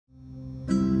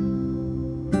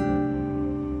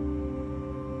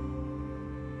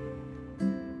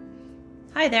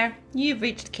Hi there, you've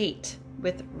reached Kate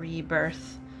with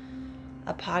Rebirth,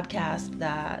 a podcast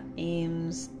that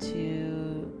aims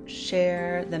to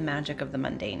share the magic of the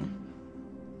mundane.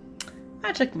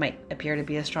 Magic might appear to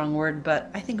be a strong word, but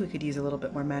I think we could use a little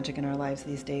bit more magic in our lives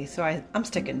these days, so I'm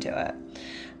sticking to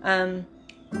it.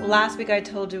 Last week I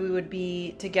told you we would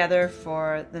be together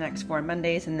for the next 4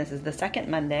 Mondays, and this is the second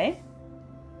Monday.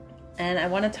 And I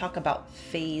want to talk about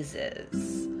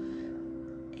phases.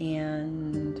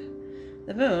 And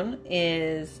the moon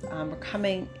is,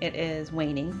 it is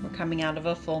waning. We're coming out of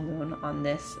a full moon on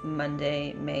this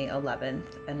Monday, May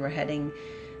 11th, and we're heading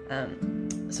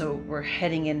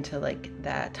into like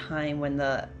that time when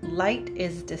the light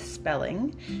is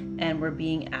dispelling and we're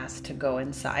being asked to go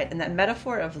inside. And that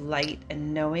metaphor of light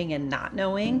and knowing and not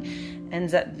knowing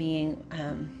ends up being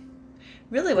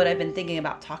really what I've been thinking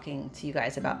about talking to you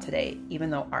guys about today, even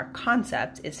though our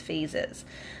concept is phases.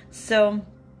 So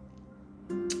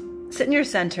Sit in Your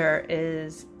Center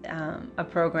is a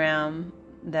program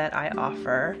that I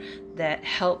offer that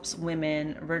helps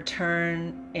women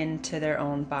return into their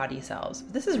own body selves.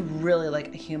 This is really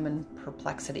like a human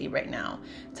perplexity right now,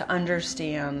 to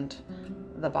understand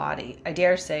the body. I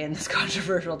dare say in this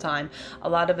controversial time, a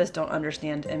lot of us don't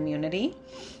understand immunity,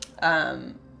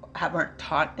 weren't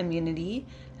taught immunity,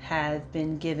 have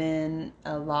been given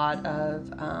a lot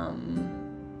of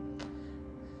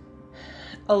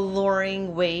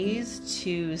alluring ways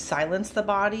to silence the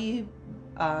body,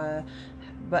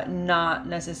 but not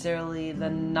necessarily the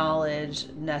knowledge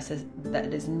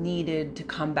that is needed to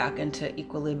come back into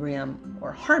equilibrium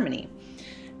or harmony.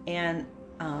 And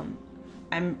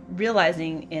I'm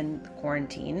realizing in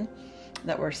quarantine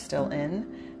that we're still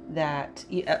in, that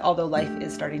although life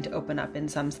is starting to open up in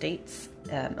some states,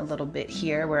 a little bit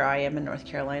here where I am in North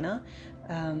Carolina,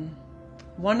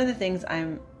 one of the things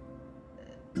I'm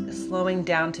slowing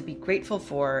down to be grateful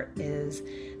for is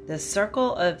the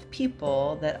circle of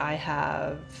people that I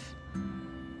have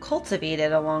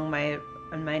cultivated along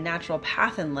my natural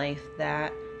path in life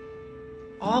that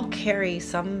all carry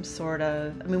some sort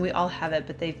of, we all have it,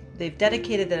 but they've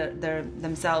dedicated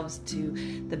themselves to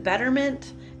the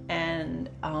betterment and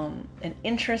an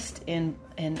interest in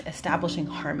establishing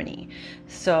harmony.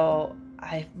 So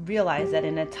I realized that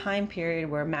in a time period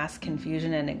where mass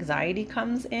confusion and anxiety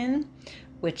comes in,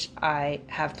 which I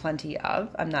have plenty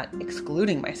of, I'm not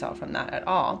excluding myself from that at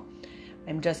all.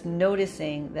 I'm just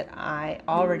noticing that I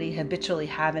already habitually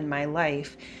have in my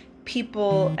life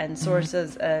people and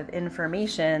sources of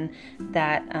information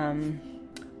that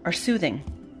are soothing.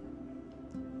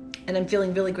 And I'm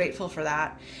feeling really grateful for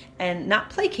that. And not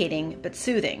placating, but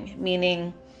soothing,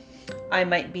 meaning I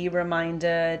might be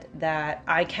reminded that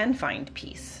I can find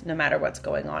peace no matter what's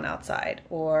going on outside,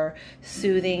 or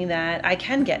soothing that I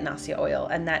can get nausea oil,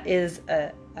 and that is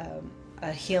a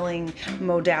healing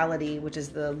modality, which is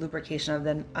the lubrication of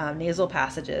the nasal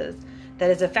passages, that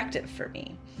is effective for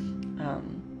me.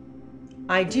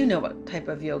 I do know what type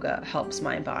of yoga helps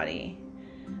my body.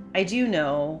 I do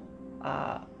know,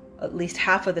 at least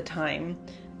half of the time,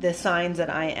 the signs that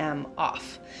I am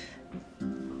off.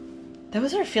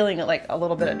 Those are feeling like a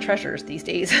little bit of treasures these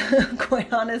days,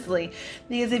 quite honestly,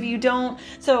 because if you don't,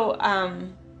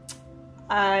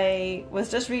 I was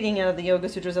just reading out of the Yoga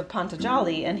Sutras of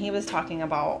Patanjali, and he was talking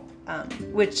about,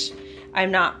 which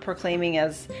I'm not proclaiming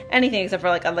as anything except for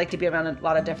I'd like to be around a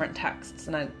lot of different texts,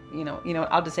 and I'll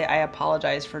just say I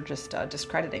apologize for just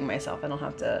discrediting myself. I don't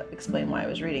have to explain why I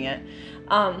was reading it,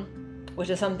 which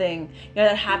is something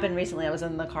that happened recently. I was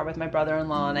in the car with my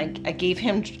brother-in-law, and I gave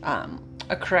him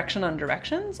a correction on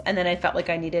directions, and then I felt like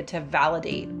I needed to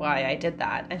validate why I did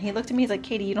that. And he looked at me, he's like,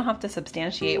 Katie, you don't have to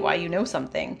substantiate why you know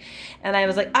something. And I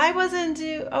was like, I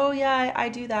do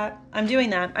that. I'm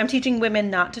doing that. I'm teaching women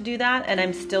not to do that, and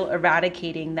I'm still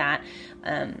eradicating that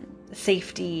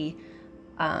safety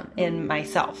in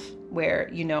myself, where,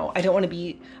 I don't want to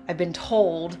be, I've been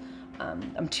told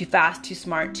I'm too fast, too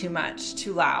smart, too much,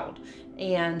 too loud.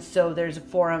 And so there's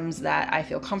forums that I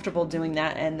feel comfortable doing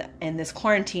that. And this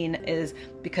quarantine is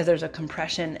because there's a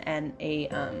compression and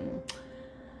and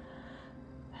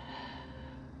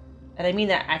I mean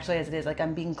that actually as it is, like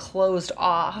I'm being closed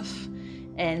off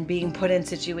and being put in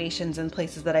situations and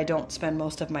places that I don't spend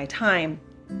most of my time.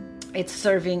 It's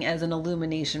serving as an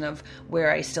illumination of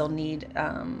where I still need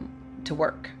to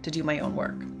work, to do my own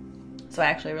work. So I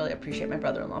actually really appreciate my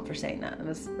brother-in-law for saying that. It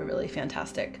was a really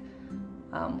fantastic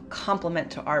compliment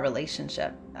to our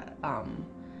relationship,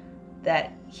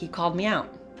 that he called me out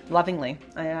lovingly.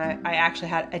 I actually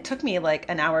it took me like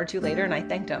an hour or two later, and I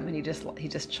thanked him, and he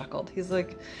just chuckled. He's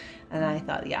like, and I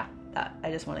thought, yeah, that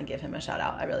I just want to give him a shout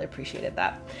out. I really appreciated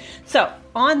that. So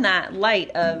on that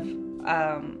light of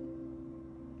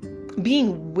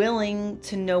being willing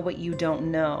to know what you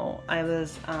don't know.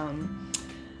 I'm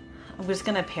just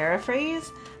going to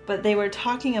paraphrase, but they were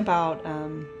talking about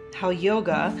how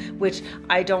yoga, which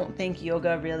I don't think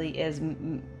yoga really is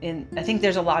I think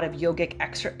there's a lot of yogic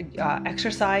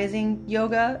exercising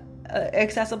yoga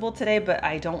accessible today, but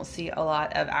I don't see a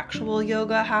lot of actual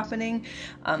yoga happening.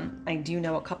 I do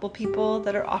know a couple people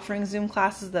that are offering Zoom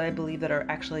classes that I believe that are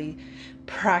actually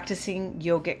practicing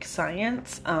yogic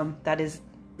science. That is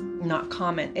not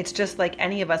common. It's just like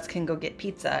any of us can go get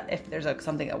pizza if there's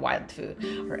something a wild food,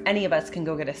 or any of us can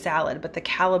go get a salad, but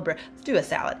let's do a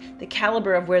salad. The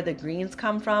caliber of where the greens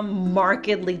come from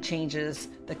markedly changes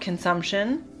the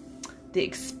consumption, the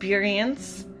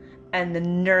experience, and the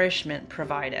nourishment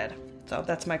provided. So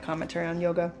that's my commentary on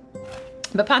yoga.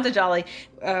 But Patanjali,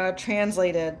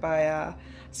 translated by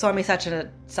Swami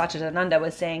Satchidananda,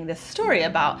 was saying this story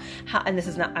about how, and this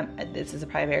is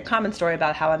probably a very common story,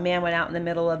 about how a man went out in the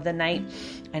middle of the night,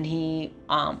 and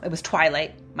it was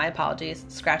twilight. My apologies,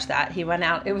 scratch that. He went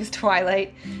out, it was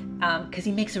twilight, because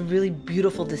he makes a really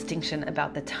beautiful distinction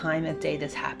about the time of day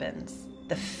this happens,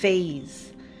 the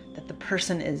phase that the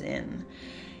person is in.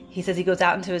 He says he goes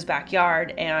out into his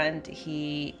backyard and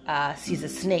he sees a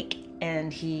snake,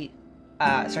 and he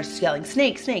starts yelling,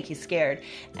 "Snake, snake!" He's scared.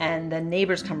 And the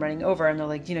neighbors come running over, and they're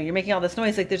like, you're making all this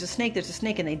noise. Like, there's a snake.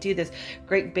 And they do this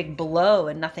great big blow,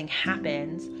 and nothing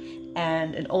happens.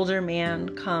 And an older neighbor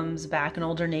comes back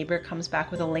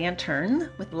with a lantern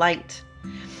with light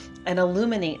and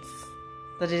illuminates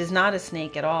that it is not a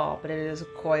snake at all, but it is a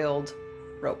coiled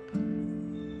rope.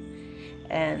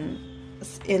 And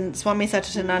in Swami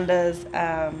Satchidananda's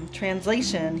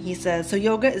translation, he says, "So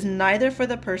yoga is neither for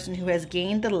the person who has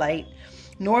gained the light,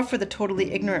 nor for the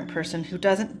totally ignorant person who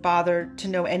doesn't bother to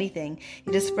know anything.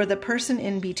 It is for the person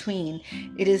in between.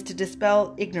 It is to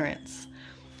dispel ignorance."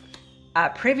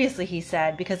 Previously, he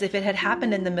said, because if it had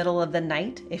happened in the middle of the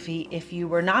night, if you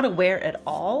were not aware at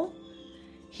all,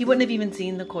 he wouldn't have even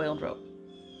seen the coiled rope.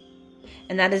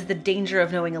 And that is the danger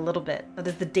of knowing a little bit. That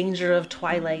is the danger of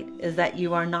twilight, is that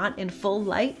you are not in full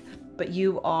light, but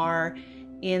you are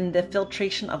in the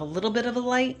filtration of a little bit of a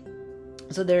light.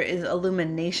 So there is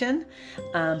illumination,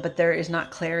 but there is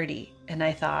not clarity. And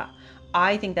I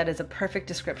think that is a perfect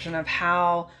description of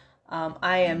how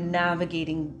I am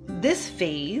navigating this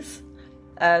phase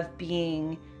of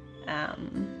being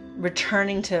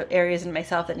returning to areas in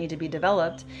myself that need to be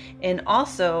developed, and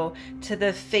also to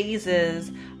the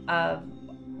phases of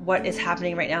what is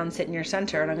happening right now in Sit in Your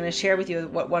Center. And I'm going to share with you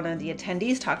what one of the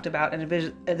attendees talked about. And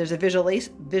there's a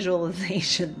visualization. There's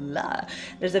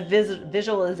a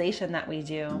visualization that we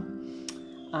do.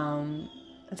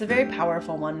 It's a very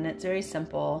powerful one, and it's very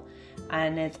simple.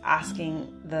 And it's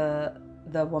asking the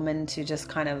woman to just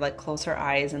kind of like close her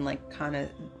eyes and like kind of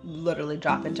literally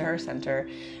drop into her center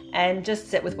and just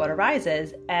sit with what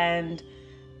arises. And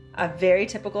a very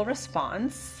typical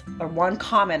response, or one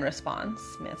common response,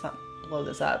 let's not blow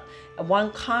this up.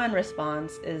 One common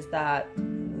response is that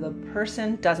the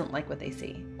person doesn't like what they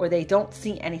see, or they don't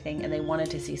see anything and they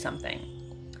wanted to see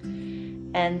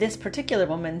something. And this particular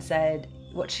woman said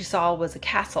what she saw was a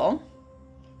castle.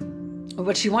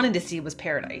 What she wanted to see was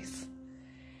paradise.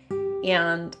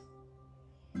 And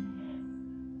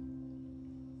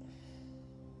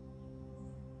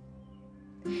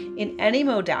in any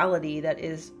modality that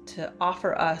is to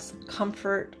offer us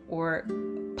comfort or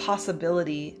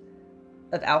possibility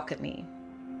of alchemy,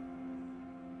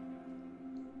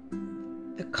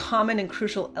 the common and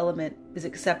crucial element is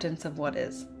acceptance of what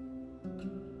is.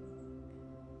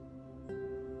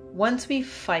 Once we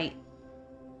fight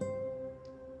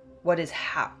what is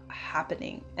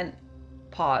happening, and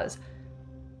pause,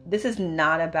 this is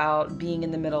not about being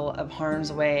in the middle of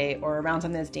harm's way or around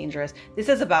something that's dangerous. This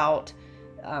is about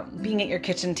being at your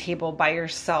kitchen table by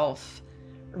yourself,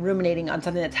 ruminating on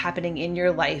something that's happening in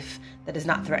your life that is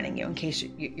not threatening you, in case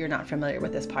you're not familiar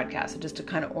with this podcast. So just to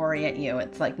kind of orient you,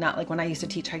 it's like not like when I used to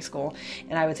teach high school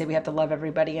and I would say we have to love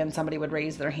everybody, and somebody would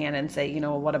raise their hand and say,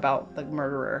 what about the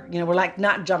murderer? We're like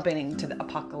not jumping into the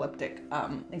apocalyptic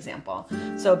example.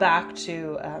 So back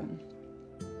to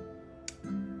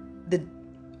the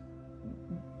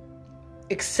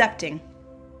accepting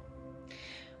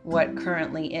what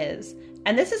currently is.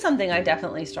 And this is something I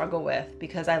definitely struggle with,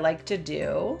 because I like to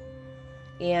do,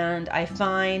 and I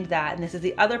find that, and this is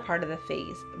the other part of the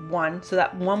phase one, so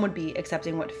that one would be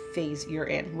accepting what phase you're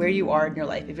in, where you are in your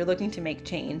life. If you're looking to make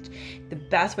change, the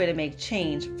best way to make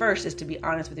change first is to be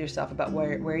honest with yourself about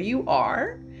where you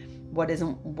are, what is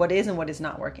and what is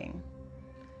not working.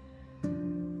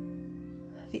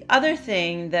 The other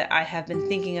thing that I have been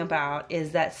thinking about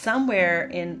is that somewhere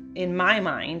in my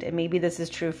mind, and maybe this is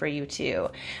true for you too,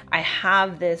 I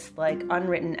have this like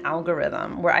unwritten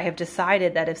algorithm where I have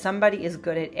decided that if somebody is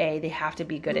good at A, they have to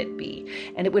be good at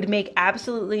B. And it would make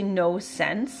absolutely no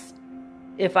sense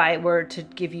if I were to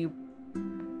give you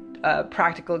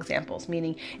practical examples,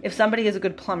 meaning if somebody is a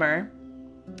good plumber,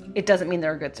 it doesn't mean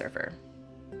they're a good surfer.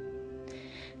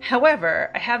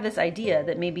 However, I have this idea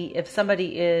that maybe if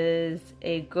somebody is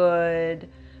a good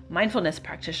mindfulness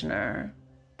practitioner,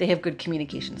 they have good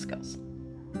communication skills.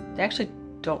 They actually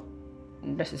don't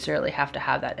necessarily have to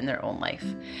have that in their own life.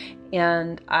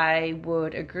 And I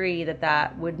would agree that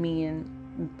that would mean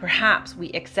perhaps we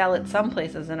excel at some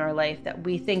places in our life that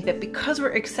we think that because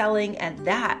we're excelling at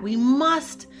that, we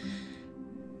must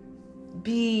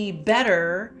be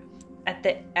better at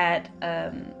the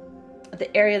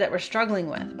area that we're struggling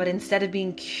with. But instead of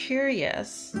being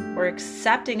curious or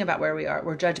accepting about where we are,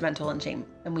 we're judgmental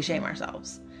and we shame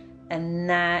ourselves. And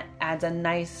that adds a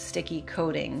nice sticky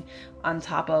coating on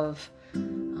top of,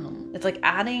 it's like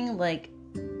adding like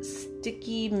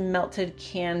sticky melted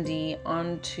candy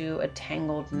onto a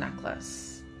tangled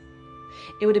necklace.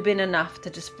 It would have been enough to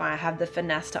just have the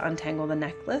finesse to untangle the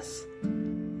necklace.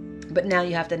 But now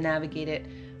you have to navigate it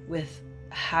with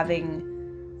having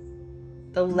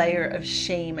the layer of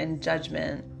shame and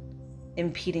judgment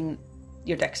impeding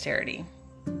your dexterity.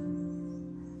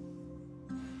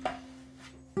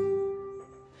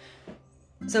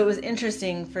 So it was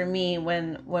interesting for me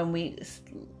when we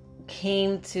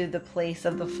came to the place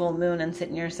of the full moon and sit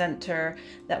in your center,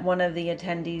 that one of the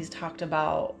attendees talked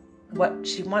about what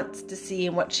she wants to see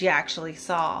and what she actually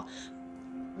saw.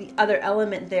 The other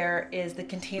element there is the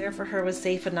container for her was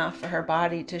safe enough for her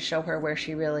body to show her where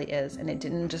she really is, and it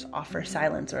didn't just offer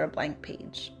silence or a blank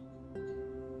page.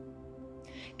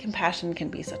 Compassion can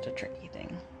be such a tricky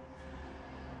thing.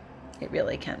 It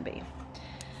really can be.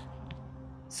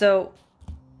 So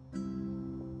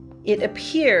it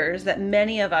appears that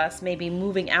many of us may be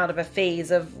moving out of a phase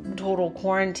of total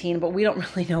quarantine, but we don't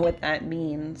really know what that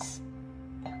means.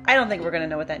 I don't think we're going to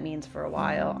know what that means for a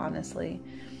while, honestly.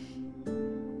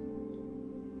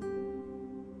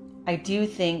 I do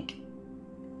think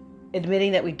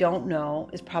admitting that we don't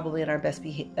know is probably in our best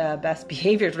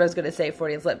behavior is what I was going to say,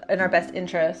 Freudian slip, in our best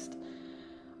interest.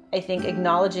 I think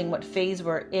acknowledging what phase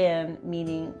we're in,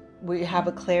 meaning we have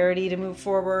a clarity to move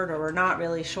forward or we're not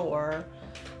really sure,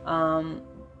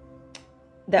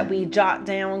 that we jot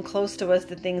down close to us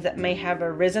the things that may have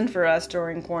arisen for us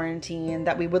during quarantine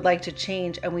that we would like to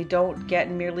change, and we don't get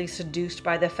merely seduced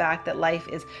by the fact that life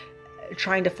is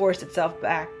trying to force itself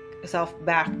back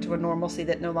to a normalcy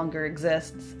that no longer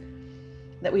exists.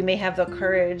 That we may have the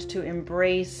courage to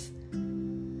embrace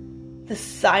the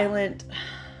silent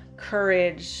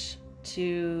courage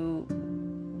to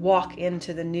walk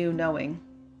into the new knowing.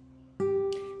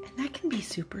 And that can be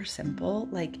super simple.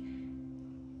 Like,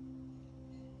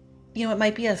 you know, it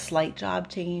might be a slight job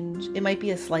change. It might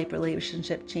be a slight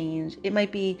relationship change. It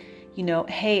might be, you know,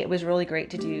 hey, it was really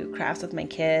great to do crafts with my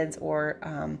kids, or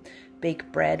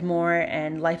bake bread more,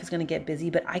 and life is going to get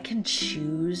busy, but I can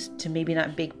choose to maybe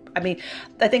not bake. I mean,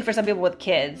 I think for some people with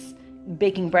kids,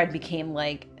 baking bread became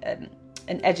like an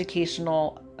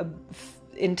educational,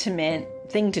 intimate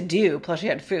thing to do, plus you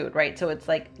had food, right? So it's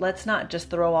like, let's not just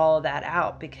throw all of that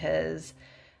out because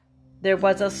there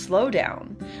was a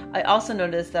slowdown. I also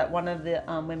noticed that one of the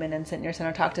women in Sit in Your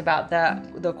Center talked about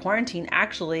that the quarantine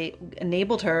actually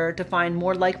enabled her to find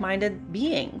more like-minded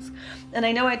beings. And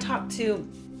I know I talked to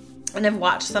and I've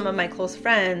watched some of my close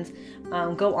friends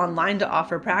go online to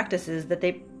offer practices that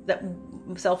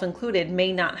self included,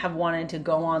 may not have wanted to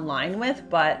go online with,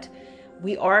 but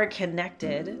we are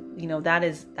connected. You know, that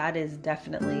is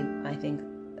definitely, I think,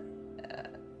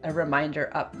 a reminder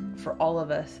up for all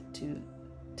of us to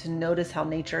notice how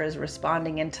nature is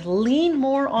responding and to lean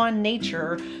more on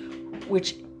nature,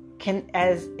 which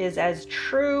is as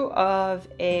true of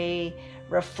a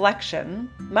reflection,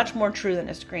 much more true than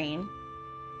a screen.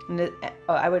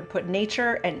 I would put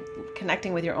nature and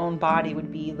connecting with your own body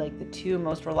would be like the two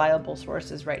most reliable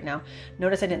sources right now.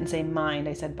 Notice I didn't say mind,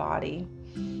 I said body.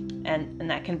 And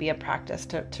that can be a practice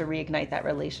to reignite that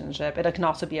relationship. It can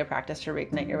also be a practice to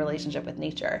reignite your relationship with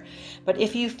nature. But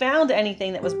if you found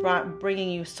anything that was bringing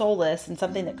you solace and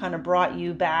something that kind of brought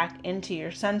you back into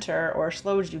your center or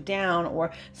slowed you down,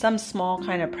 or some small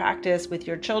kind of practice with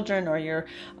your children or your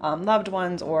loved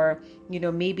ones, or, you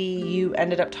know, maybe you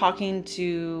ended up talking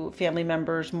to family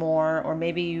members more, or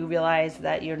maybe you realized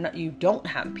that you don't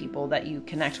have people that you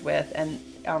connect with and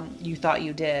you thought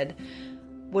you did.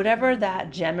 Whatever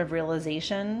that gem of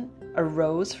realization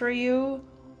arose for you,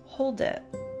 hold it.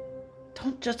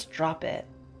 don't just drop it.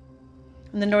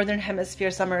 In the Northern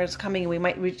Hemisphere, summer is coming. We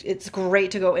might reach, it's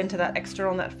great to go into that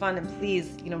external and that fun, and please,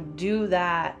 do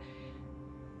that.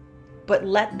 But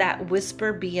let that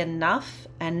whisper be enough,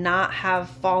 and not have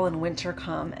fall and winter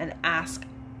come and ask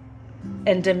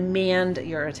and demand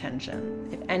your attention.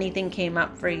 If anything came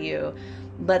up for you,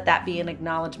 let that be an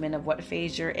acknowledgement of what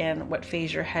phase you're in, what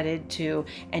phase you're headed to,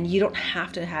 and you don't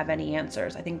have to have any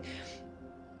answers. I think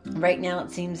right now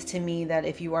it seems to me that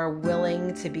if you are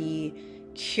willing to be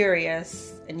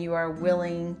curious and you are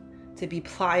willing to be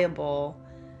pliable,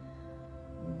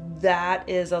 that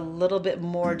is a little bit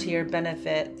more to your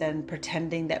benefit than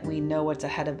pretending that we know what's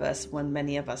ahead of us when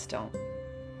many of us don't.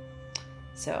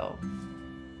 So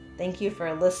thank you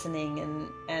for listening,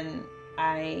 and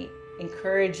I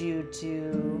encourage you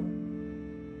to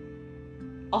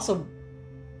also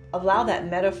allow that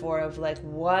metaphor of like,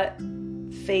 what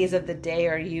phase of the day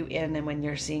are you in, and when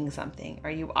you're seeing something?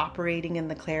 Are you operating in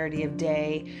the clarity of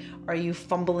day? Are you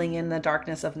fumbling in the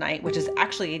darkness of night, which is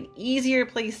actually an easier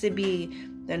place to be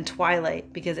than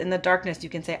twilight, because in the darkness you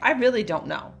can say, I really don't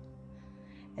know.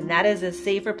 And that is a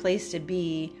safer place to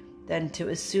be than to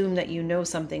assume that you know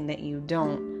something that you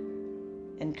don't,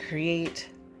 and create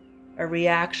a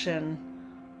reaction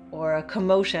or a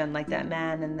commotion like that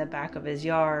man in the back of his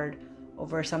yard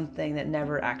over something that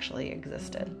never actually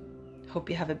existed. Hope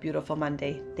you have a beautiful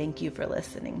Monday. Thank you for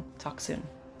listening. Talk soon.